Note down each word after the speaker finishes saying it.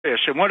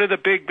And what do the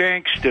big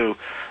banks do?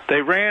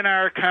 They ran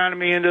our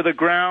economy into the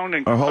ground.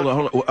 And hold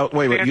on.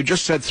 Wait. You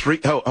just said three.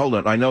 Hold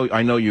on. I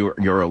know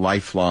you're a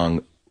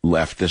lifelong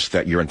leftist,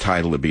 that you're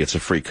entitled to be. It's a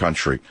free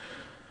country.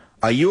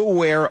 Are you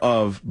aware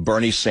of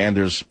Bernie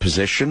Sanders'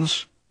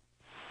 positions?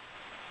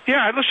 Yeah,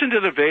 I listened to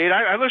the debate.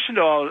 I listened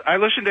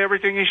to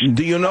everything he said.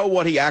 Do you know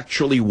what he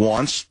actually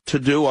wants to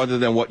do, other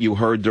than what you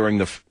heard during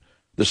the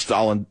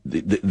Stalin,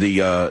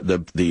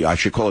 I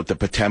should call it the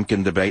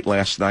Potemkin debate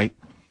last night?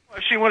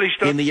 I've seen what he's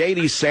done. In the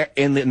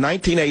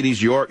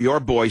 1980s, your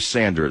boy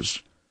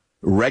Sanders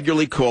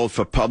regularly called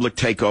for public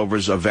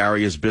takeovers of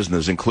various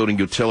businesses, including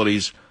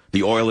utilities,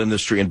 the oil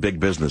industry, and big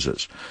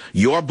businesses.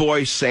 Your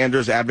boy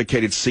Sanders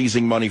advocated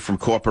seizing money from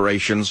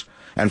corporations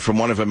and from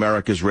one of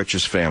America's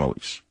richest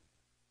families.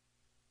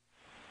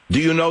 Do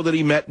you know that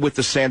he met with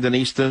the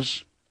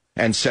Sandinistas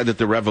and said that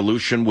the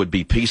revolution would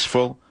be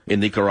peaceful in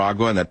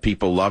Nicaragua and that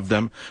people loved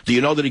them? Do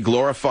you know that he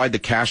glorified the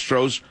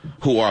Castros,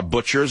 who are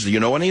butchers? Do you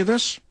know any of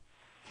this?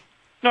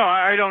 No,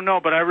 I don't know,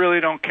 but I really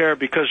don't care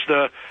because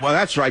Well,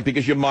 that's right,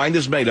 because your mind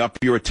is made up.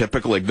 You're a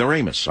typical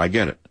ignoramus. I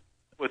get it.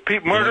 With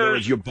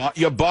murderers, you're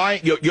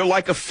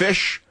like a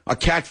fish, a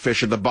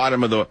catfish at the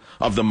bottom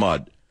of the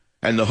mud,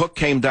 and the hook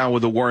came down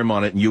with a worm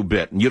on it, and you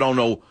bit, and you don't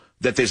know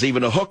that there's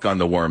even a hook on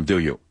the worm, do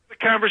you? The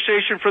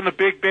conversation from the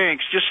big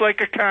banks, just like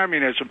a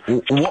communism.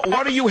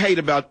 What do you hate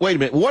about? Wait a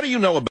minute. What do you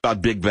know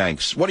about big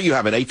banks? What do you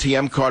have, an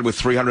ATM card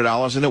with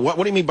 $300 in it? What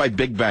do you mean by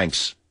big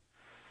banks?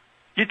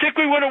 You think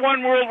we would have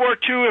won World War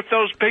II if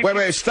those big...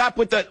 Wait, stop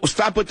with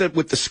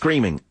the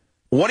screaming.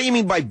 What do you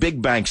mean by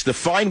big banks?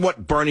 Define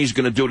what Bernie's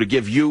going to do to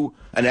give you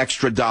an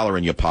extra dollar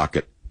in your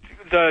pocket.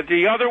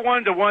 The other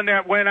one, the one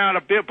that went out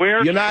a bit...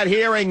 You're not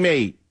hearing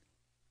me.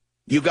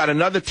 You got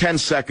another 10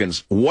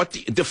 seconds.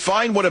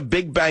 Define what a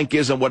big bank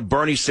is and what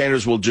Bernie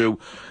Sanders will do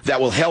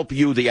that will help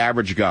you, the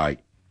average guy.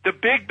 The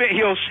big bank,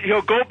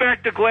 he'll go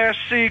back to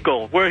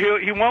Glass-Steagall, where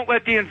he won't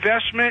let the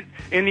investment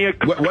in the...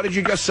 What did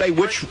you just say?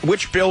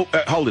 Which bill?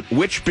 Hold it.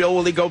 Which bill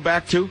will he go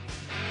back to?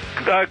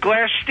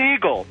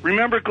 Glass-Steagall.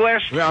 Remember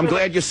Glass-Steagall? Yeah, I'm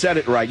glad you said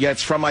it right. Yeah,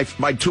 it's from my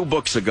 2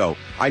 books ago.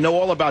 I know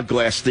all about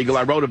Glass-Steagall.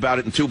 I wrote about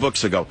it in 2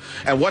 books ago.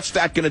 And what's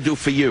that going to do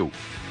for you?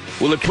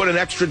 Will it put an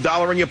extra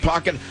dollar in your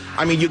pocket?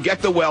 I mean, you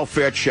get the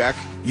welfare check.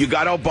 You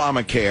got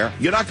Obamacare.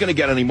 You're not going to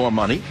get any more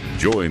money.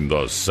 Join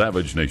the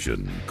Savage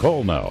Nation.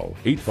 Call now.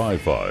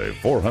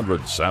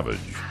 855-400-SAVAGE.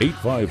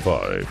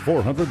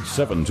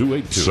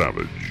 855-400-7282.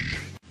 Savage.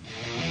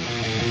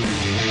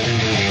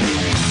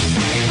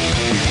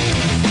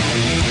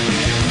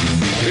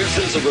 This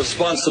is a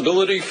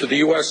responsibility for the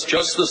U.S.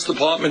 Justice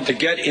Department to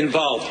get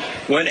involved.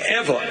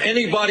 Whenever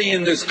anybody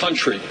in this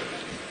country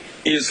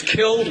is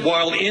killed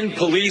while in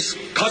police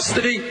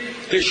custody,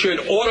 this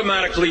should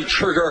automatically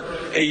trigger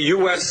a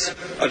U.S.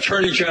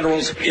 Attorney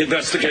General's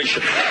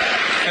investigation.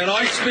 And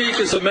I speak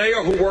as a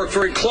mayor who worked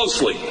very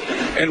closely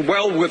and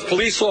well with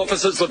police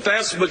officers, the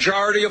vast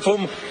majority of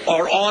whom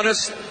are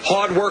honest,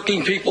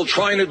 hardworking people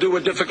trying to do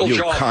a difficult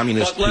job.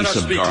 Communist but let piece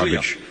us of be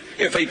garbage. clear.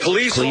 If a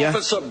police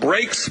officer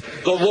breaks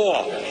the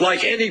law,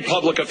 like any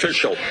public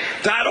official,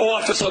 that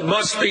officer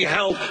must be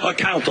held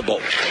accountable.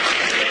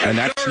 And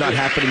that's not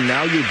happening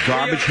now, you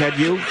garbage head,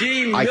 you?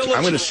 I'm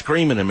going to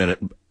scream in a minute.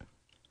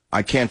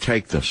 I can't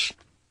take this.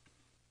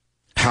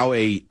 How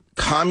a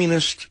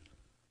communist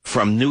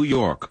from New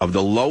York, of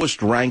the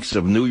lowest ranks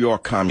of New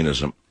York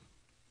communism,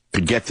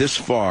 could get this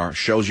far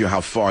shows you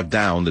how far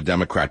down the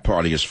Democrat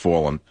Party has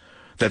fallen.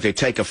 That they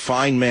take a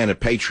fine man, a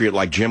patriot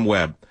like Jim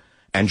Webb,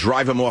 and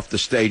drive him off the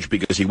stage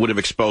because he would have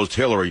exposed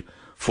Hillary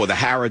for the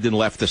harridan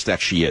leftist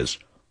that she is.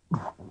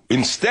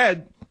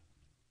 Instead,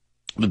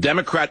 the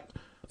Democrat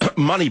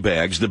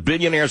moneybags, the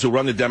billionaires who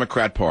run the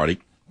Democrat Party,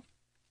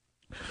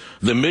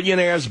 the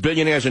millionaires,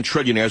 billionaires, and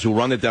trillionaires who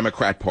run the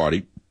Democrat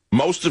Party,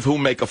 most of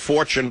whom make a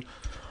fortune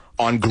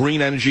on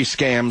green energy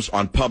scams,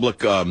 on public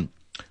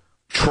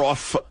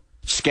trough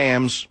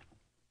scams,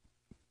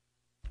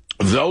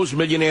 those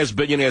millionaires,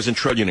 billionaires, and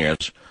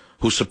trillionaires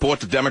who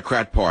support the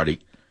Democrat Party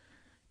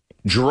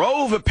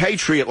drove a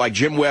patriot like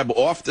Jim Webb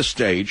off the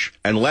stage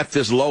and let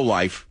this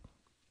lowlife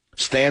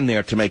stand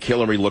there to make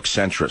Hillary look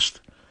centrist.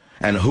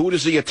 And who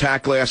does he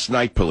attack last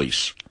night,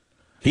 police?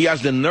 He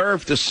has the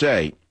nerve to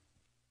say,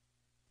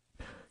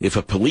 if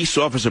a police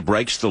officer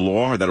breaks the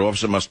law, that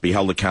officer must be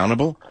held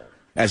accountable,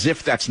 as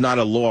if that's not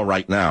a law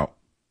right now.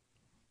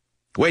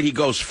 Wait, he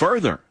goes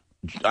further.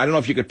 I don't know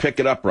if you could pick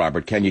it up,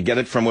 Robert. Can you get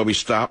it from where we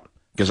stopped?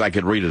 Because I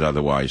could read it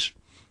otherwise.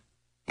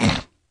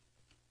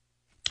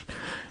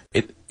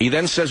 He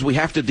then says we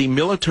have to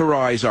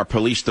demilitarize our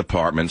police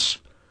departments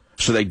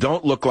so they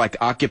don't look like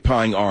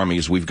occupying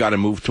armies. We've got to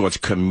move towards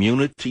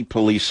community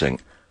policing.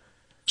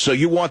 So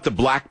you want the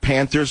Black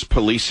Panthers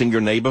policing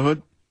your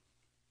neighborhood?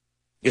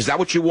 Is that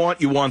what you want?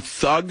 You want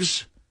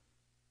thugs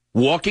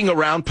walking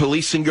around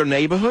policing your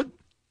neighborhood?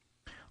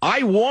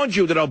 I warned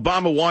you that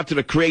Obama wanted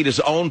to create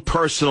his own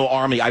personal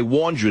army. I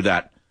warned you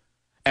that.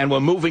 And we're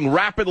moving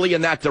rapidly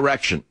in that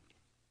direction.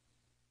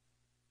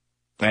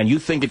 And you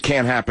think it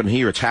can't happen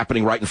here. It's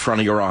happening right in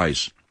front of your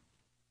eyes.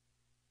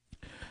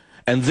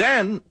 And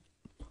then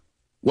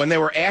when they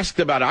were asked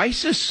about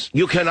ISIS.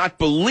 You cannot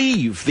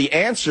believe the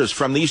answers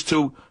from these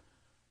two.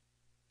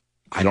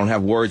 I don't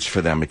have words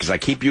for them because I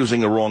keep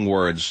using the wrong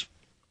words.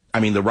 I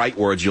mean, the right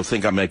words. You'll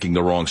think I'm making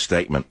the wrong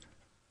statement.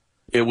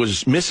 It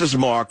was Mrs.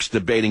 Marks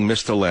debating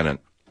Mr. Lennon.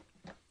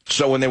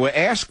 So when they were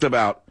asked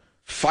about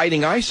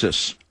fighting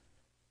ISIS,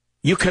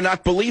 you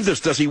cannot believe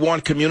this. Does he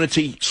want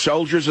community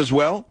soldiers as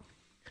well?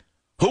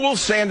 Who will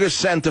Sanders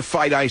send to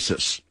fight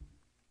ISIS?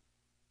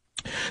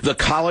 The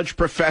college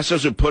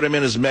professors who put him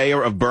in as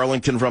mayor of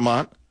Burlington,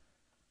 Vermont?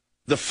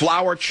 The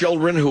flower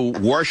children who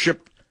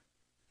worship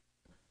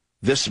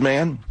this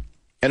man?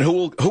 And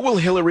who will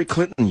Hillary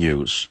Clinton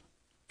use?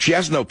 She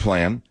has no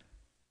plan.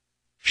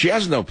 She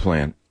has no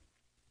plan.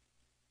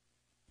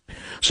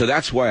 So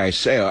that's why I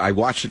say I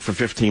watched it for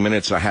 15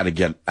 minutes. I had to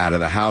get out of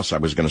the house. I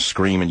was going to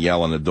scream and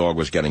yell, and the dog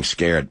was getting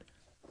scared.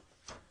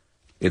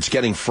 It's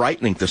getting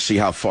frightening to see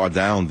how far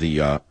down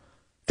the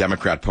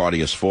Democrat Party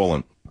has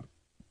fallen.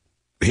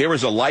 Here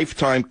is a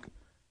lifetime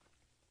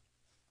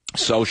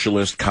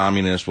socialist,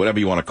 communist, whatever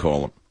you want to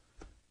call him.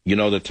 You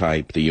know the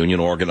type, the union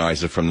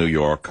organizer from New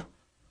York,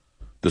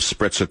 the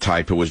spritzer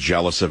type who was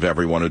jealous of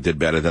everyone who did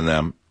better than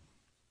them,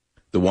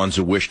 the ones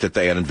who wished that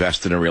they had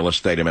invested in real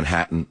estate in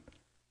Manhattan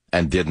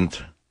and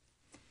didn't.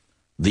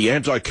 The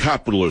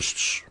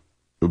anti-capitalists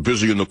who are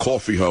busy in the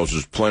coffee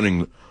houses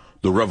planning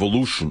the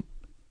revolution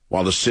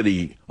while the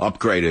city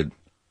upgraded.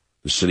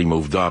 The city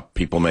moved up.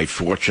 People made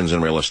fortunes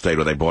in real estate,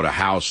 or they bought a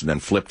house and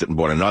then flipped it and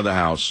bought another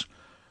house.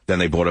 Then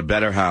they bought a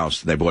better house.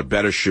 They bought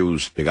better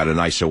shoes. They got a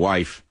nicer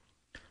wife.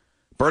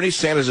 Bernie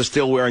Sanders is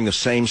still wearing the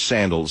same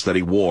sandals that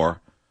he wore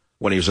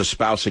when he was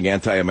espousing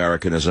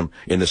anti-Americanism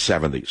in the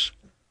 70s.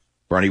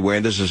 Bernie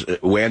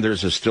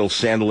Sanders is still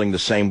sandaling the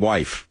same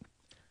wife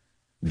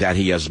that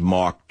he has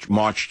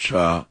marched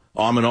arm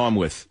in arm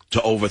with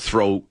to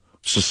overthrow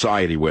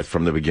society with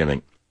from the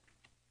beginning.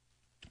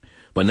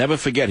 But never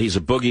forget, he's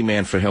a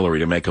boogeyman for Hillary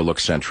to make her look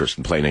centrist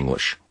in plain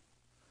English.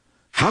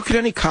 How could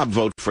any cop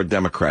vote for a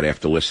Democrat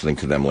after listening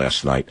to them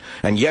last night?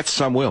 And yet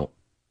some will.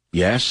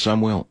 Yes,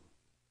 some will.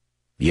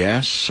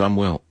 Yes, some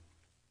will.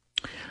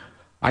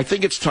 I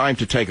think it's time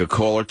to take a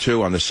call or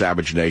two on the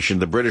Savage Nation.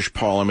 The British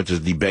Parliament is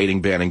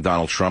debating banning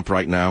Donald Trump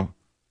right now,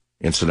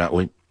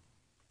 incidentally.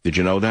 Did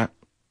you know that?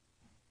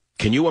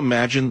 Can you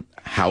imagine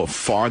how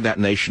far that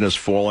nation has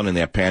fallen in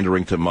their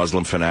pandering to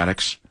Muslim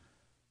fanatics?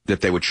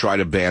 That they would try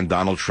to ban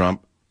Donald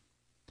Trump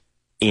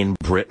in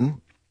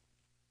Britain?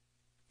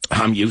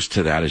 I'm used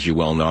to that, as you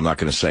well know. I'm not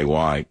going to say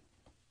why.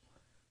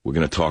 We're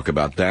going to talk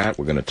about that.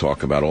 We're going to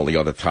talk about all the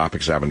other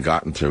topics I haven't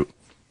gotten to.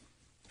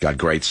 Got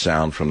great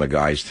sound from the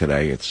guys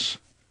today. It's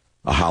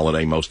a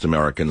holiday. Most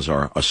Americans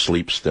are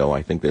asleep still.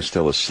 I think they're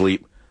still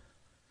asleep,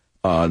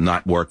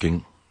 not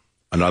working.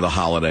 Another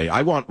holiday.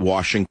 I want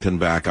Washington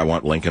back. I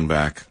want Lincoln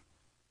back.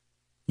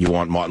 You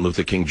want Martin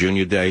Luther King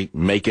Jr. Day?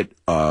 Make it,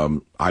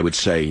 I would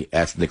say,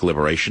 Ethnic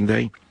Liberation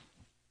Day,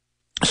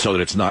 so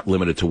that it's not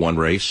limited to one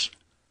race.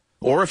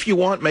 Or if you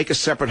want, make a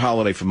separate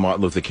holiday for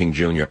Martin Luther King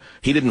Jr.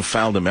 He didn't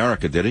found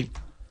America, did he?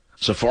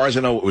 So far as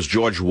I know, it was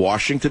George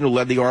Washington who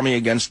led the army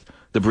against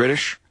the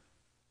British.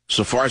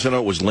 So far as I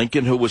know, it was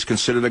Lincoln who was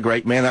considered a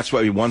great man. That's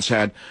why we once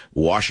had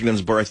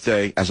Washington's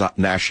birthday as a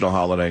national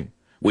holiday.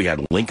 We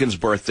had Lincoln's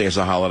birthday as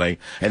a holiday.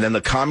 And then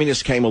the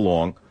communists came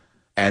along,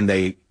 and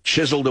they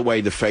chiseled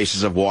away the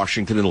faces of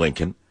Washington and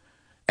Lincoln.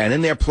 And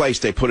in their place,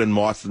 they put in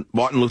Martin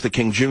Luther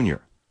King Jr.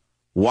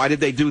 Why did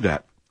they do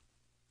that?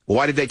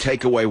 Why did they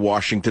take away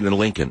Washington and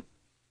Lincoln?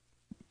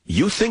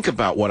 You think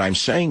about what I'm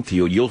saying to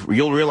you.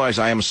 You'll realize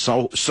I am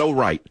so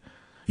right.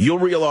 You'll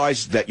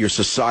realize that your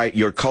society,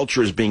 your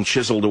culture is being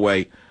chiseled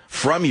away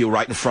from you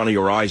right in front of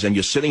your eyes, and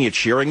you're sitting here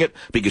cheering it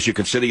because you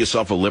consider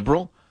yourself a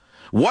liberal?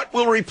 What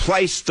will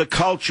replace the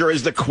culture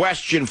is the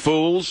question,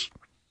 fools.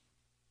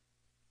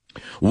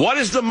 What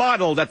is the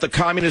model that the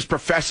communist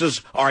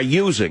professors are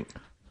using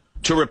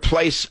to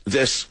replace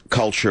this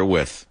culture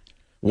with?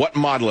 What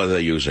model are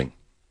they using?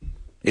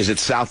 Is it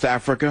South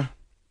Africa?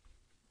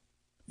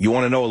 You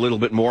want to know a little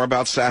bit more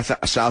about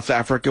South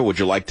Africa? Would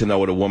you like to know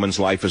what a woman's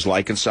life is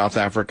like in South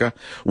Africa?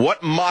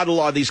 What model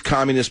are these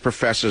communist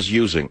professors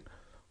using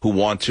who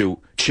want to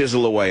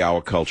chisel away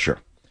our culture,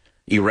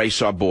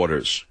 erase our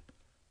borders,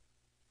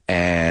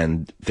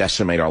 and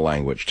decimate our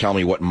language? Tell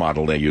me what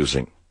model they're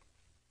using.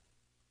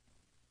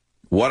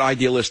 What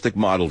idealistic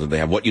model do they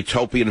have? What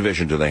utopian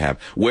vision do they have?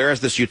 Where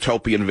has this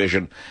utopian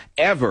vision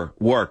ever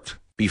worked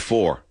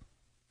before?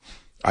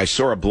 I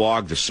saw a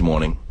blog this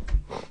morning.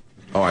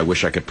 Oh, I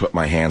wish I could put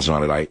my hands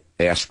on it. I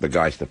asked the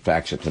guys to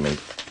fax it to me.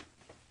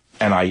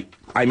 And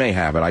I may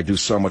have it. I do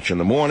so much in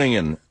the morning,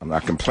 and I'm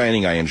not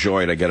complaining. I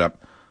enjoy it. I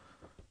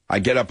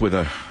get up with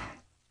a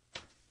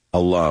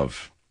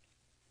love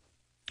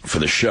for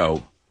the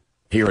show.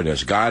 Here it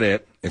is. Got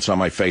it. It's on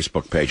my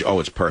Facebook page. Oh,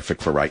 it's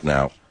perfect for right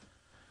now.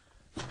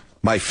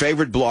 My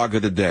favorite blog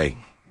of the day,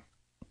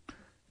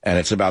 and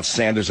it's about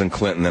Sanders and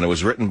Clinton, and it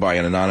was written by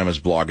an anonymous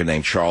blogger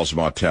named Charles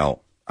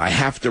Martel. I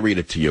have to read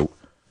it to you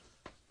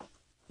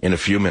in a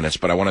few minutes,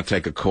 but I want to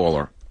take a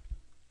caller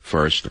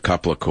first, a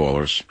couple of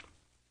callers.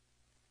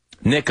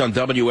 Nick on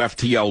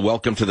WFTL,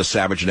 welcome to the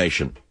Savage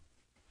Nation.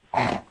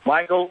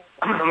 Michael,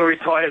 I'm a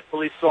retired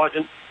police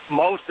sergeant.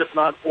 Most, if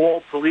not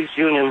all, police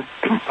unions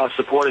are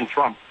supporting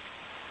Trump.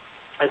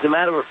 As a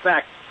matter of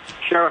fact,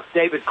 Sheriff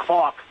David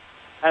Clark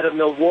out of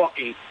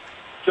Milwaukee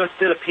just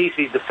did a piece.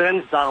 He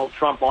defends Donald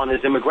Trump on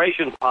his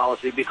immigration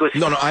policy because...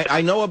 No,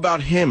 I know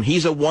about him.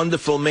 He's a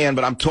wonderful man,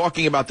 but I'm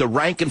talking about the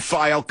rank and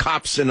file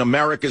cops in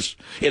America's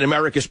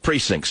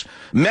precincts.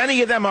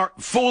 Many of them are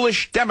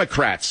foolish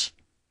Democrats.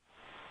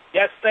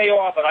 Yes, they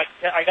are, but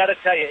I got to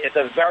tell you, it's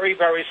a very,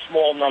 very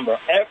small number.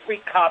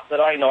 Every cop that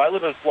I know, I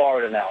live in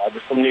Florida now, I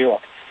was from New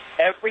York,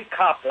 every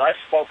cop that I've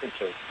spoken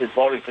to is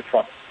voting for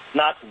Trump.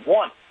 Not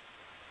one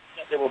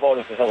said they were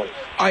voting for Hillary.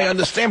 I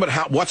understand,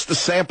 but what's the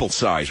sample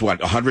size?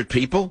 What, 100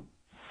 people?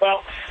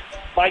 Well,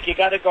 Mike, you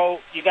got to go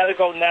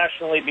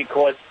nationally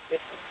because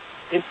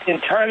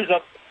in terms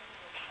of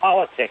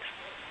politics,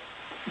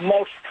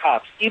 most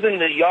cops, even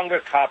the younger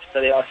cops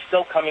today, are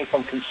still coming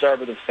from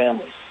conservative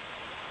families.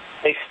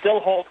 They still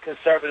hold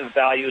conservative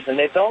values, and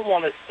they don't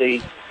want to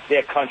see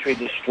their country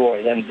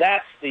destroyed. And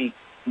that's the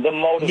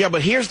motive. Yeah,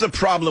 but here's the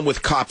problem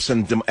with cops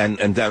and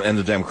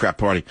the Democrat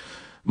Party.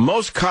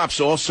 Most cops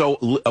also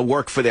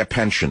work for their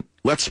pension.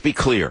 Let's be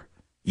clear.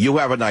 You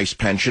have a nice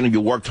pension, and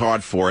you worked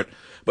hard for it.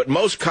 But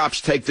most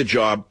cops take the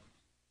job,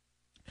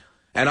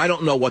 and I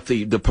don't know what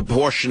the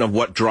proportion of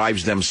what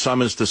drives them.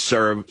 Some is to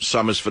serve,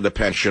 some is for the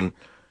pension.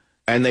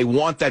 And they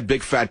want that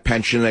big fat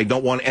pension. They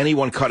don't want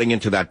anyone cutting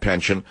into that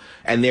pension.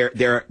 And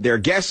their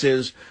guess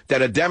is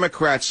that a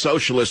Democrat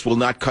socialist will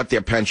not cut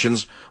their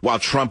pensions while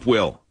Trump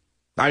will.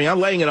 I mean, I'm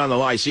laying it on the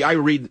line. See, I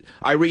read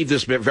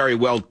this very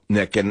well,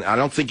 Nick, and I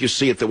don't think you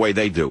see it the way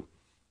they do.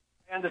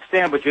 I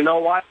understand, but you know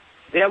what?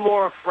 They're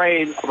more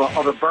afraid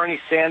of a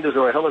Bernie Sanders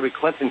or a Hillary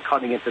Clinton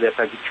cutting into their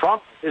pension.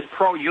 Trump is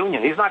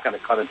pro-union. He's not going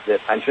to cut into their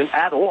pension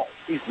at all.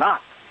 He's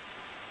not.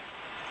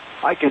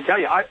 I can tell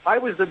you, I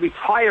was the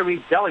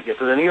retiree delegate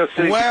for the New York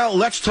City... Well,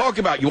 let's talk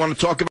about... You want to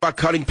talk about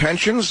cutting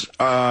pensions?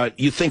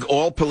 You think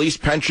all police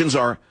pensions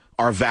are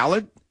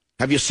valid?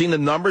 Have you seen the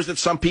numbers that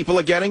some people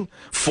are getting?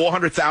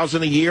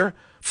 $400,000 a year?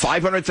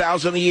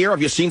 $500,000 a year?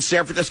 Have you seen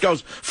San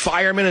Francisco's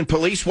firemen and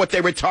police, what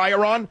they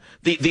retire on?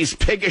 These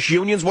piggish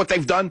unions, what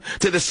they've done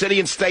to the city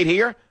and state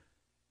here?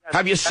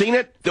 Have you seen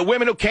it? The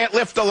women who can't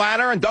lift the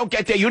ladder and don't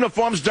get their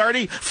uniforms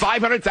dirty,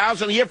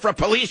 $500,000 a year for a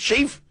police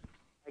chief?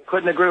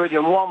 Couldn't agree with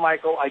you more,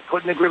 Michael. I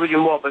couldn't agree with you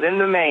more. But in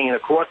the main,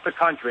 across the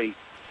country...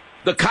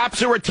 The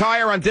cops who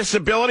retire on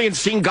disability and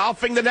seen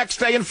golfing the next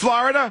day in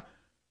Florida?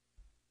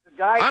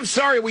 I'm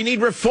sorry, we need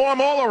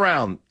reform all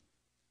around.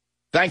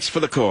 Thanks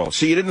for the call.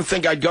 See, you didn't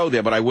think I'd go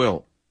there, but I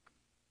will.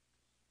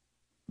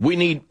 We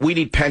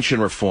need pension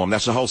reform.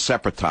 That's a whole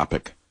separate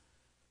topic.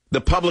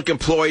 The public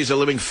employees are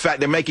living fat.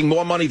 They're making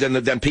more money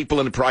than people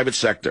in the private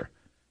sector.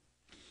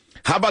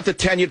 How about the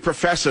tenured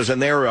professors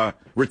and their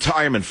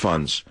retirement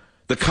funds?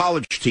 The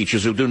college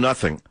teachers who do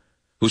nothing,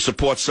 who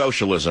support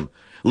socialism,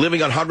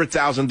 living on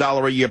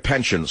 $100,000 a year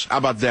pensions. How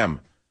about them?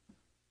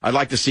 I'd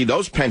like to see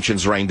those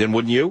pensions reined in,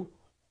 wouldn't you?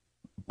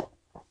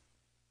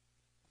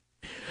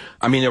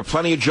 I mean, there are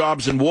plenty of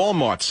jobs in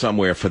Walmart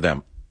somewhere for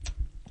them.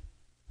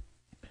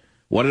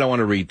 What did I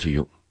want to read to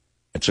you?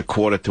 It's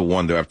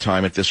 1:45. Do I have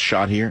time at this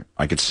shot here?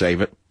 I could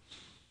save it.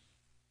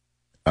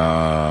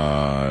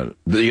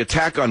 The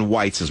attack on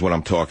whites is what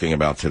I'm talking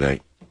about today.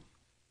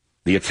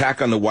 The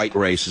attack on the white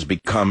race has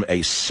become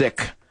a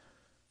sick,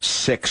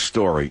 sick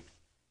story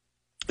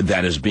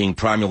that is being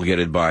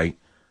promulgated by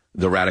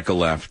the radical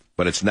left,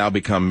 but it's now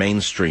become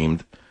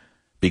mainstreamed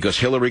because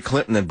Hillary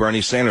Clinton and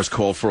Bernie Sanders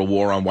called for a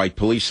war on white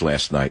police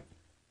last night,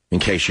 in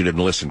case you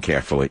didn't listen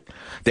carefully.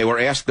 They were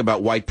asked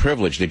about white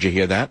privilege. Did you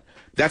hear that?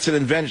 That's an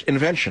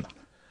invention.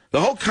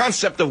 The whole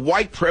concept of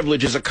white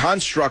privilege is a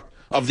construct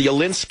of the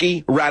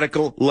Alinsky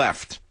radical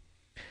left.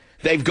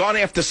 They've gone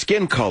after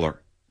skin color.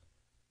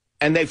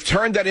 And they've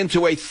turned that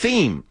into a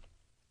theme.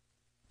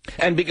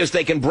 And because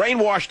they can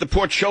brainwash the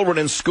poor children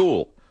in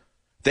school,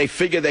 they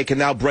figure they can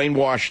now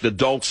brainwash the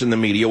adults in the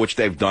media, which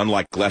they've done,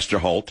 like Lester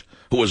Holt,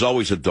 who was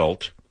always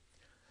adult.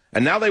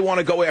 And now they want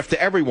to go after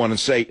everyone and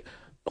say,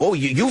 oh,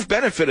 you've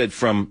benefited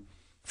from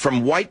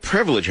white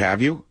privilege,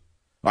 have you?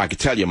 I could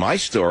tell you my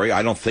story.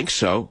 I don't think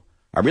so.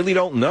 I really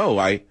don't know.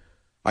 I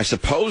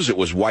suppose it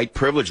was white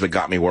privilege that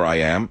got me where I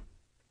am.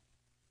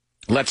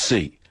 Let's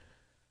see.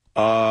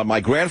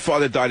 My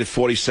grandfather died at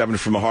 47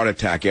 from a heart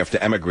attack after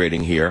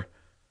emigrating here.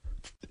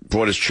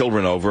 Brought his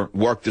children over,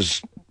 worked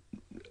his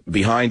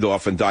behind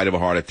off, and died of a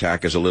heart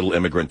attack as a little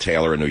immigrant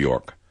tailor in New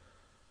York.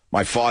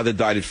 My father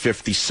died at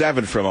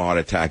 57 from a heart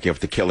attack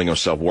after killing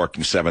himself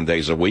working 7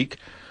 days a week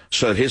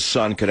so that his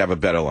son could have a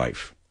better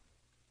life.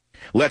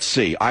 Let's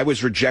see. I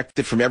was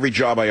rejected from every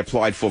job I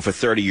applied for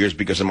 30 years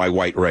because of my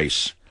white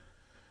race.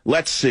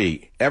 Let's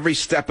see. Every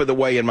step of the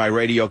way in my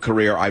radio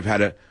career, I've had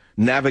to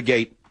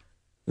navigate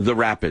the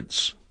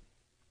rapids.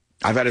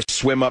 I've had to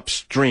swim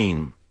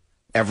upstream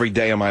every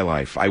day of my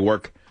life. I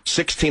work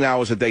 16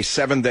 hours a day,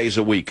 7 days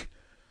a week.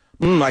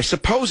 I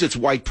suppose it's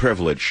white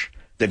privilege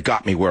that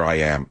got me where I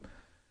am.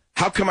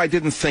 How come I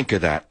didn't think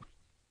of that?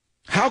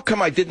 How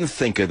come I didn't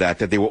think of that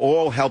they were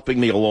all helping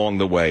me along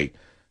the way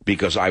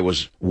because I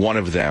was one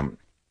of them?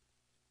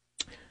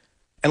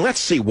 And let's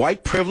see,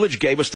 white privilege gave us